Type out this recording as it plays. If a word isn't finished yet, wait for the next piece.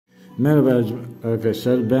Merhaba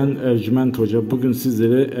arkadaşlar, ben Ercüment Hoca. Bugün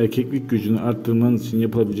sizlere erkeklik gücünü arttırmanız için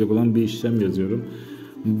yapılabilecek olan bir işlem yazıyorum.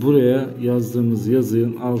 Buraya yazdığınız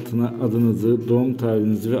yazının altına adınızı, doğum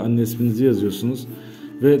tarihinizi ve anne isminizi yazıyorsunuz.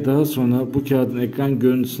 Ve daha sonra bu kağıdın ekran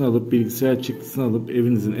görüntüsünü alıp, bilgisayar çıktısını alıp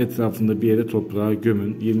evinizin etrafında bir yere toprağa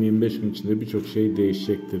gömün. 20-25 gün içinde birçok şey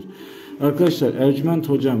değişecektir. Arkadaşlar, Ercüment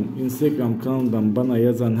Hocam Instagram kanalından bana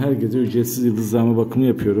yazan herkese ücretsiz yıldızlama bakımı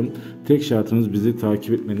yapıyorum. Tek şartımız bizi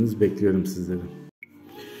takip etmenizi, bekliyorum sizleri.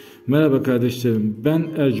 Merhaba kardeşlerim, ben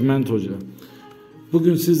Ercüment Hoca.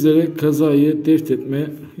 Bugün sizlere kazayı defnetme,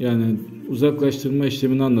 yani uzaklaştırma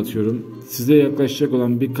işlemini anlatıyorum. Size yaklaşacak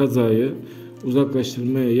olan bir kazayı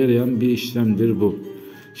uzaklaştırmaya yarayan bir işlemdir bu.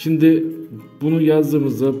 Şimdi bunu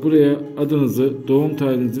yazdığımızda buraya adınızı, doğum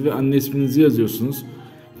tarihinizi ve anne isminizi yazıyorsunuz.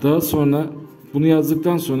 Daha sonra bunu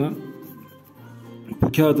yazdıktan sonra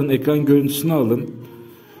bu kağıdın ekran görüntüsünü alın,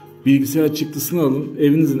 bilgisayar çıktısını alın,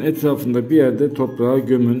 evinizin etrafında bir yerde toprağa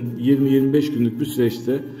gömün. 20-25 günlük bir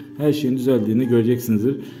süreçte her şeyin düzeldiğini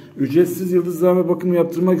göreceksinizdir. Ücretsiz yıldızlama bakımı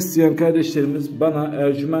yaptırmak isteyen kardeşlerimiz bana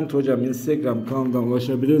Ercüment Hocam Instagram kanalından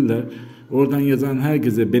ulaşabilirler. Oradan yazan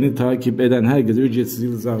herkese, beni takip eden herkese ücretsiz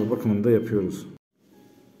yıldızlama bakımını da yapıyoruz.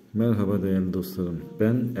 Merhaba değerli dostlarım,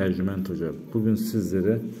 ben Ercüment Hoca. Bugün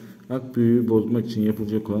sizlere ak büyüğü bozmak için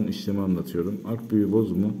yapılacak olan işlemi anlatıyorum. Ak büyüğü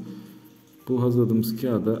bozumu, bu hazırladığımız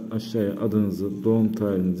kağıda aşağıya adınızı, doğum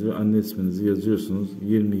tarihinizi ve anne isminizi yazıyorsunuz.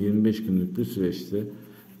 20-25 günlük bir süreçte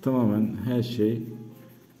tamamen her şey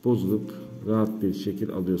bozulup rahat bir şekil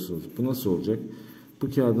alıyorsunuz. Bu nasıl olacak? Bu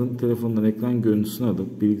kağıdın telefondan ekran görüntüsünü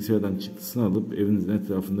alıp, bilgisayardan çıktısını alıp evinizin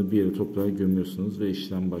etrafında bir yere toprağa gömüyorsunuz ve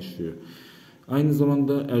işlem başlıyor. Aynı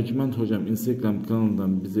zamanda Ercüment Hocam Instagram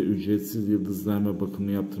kanalından bize ücretsiz yıldızlama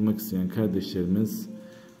bakımı yaptırmak isteyen kardeşlerimiz,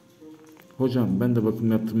 hocam ben de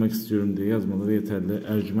bakım yaptırmak istiyorum diye yazmaları yeterli.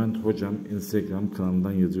 Ercüment Hocam Instagram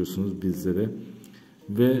kanalından yazıyorsunuz bizlere.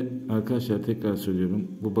 Ve arkadaşlar, tekrar söylüyorum,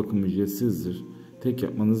 bu bakım ücretsizdir. Tek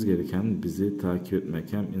yapmanız gereken bizi takip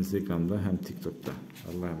etmek, hem Instagram'da hem TikTok'ta.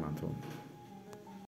 Allah'a emanet olun.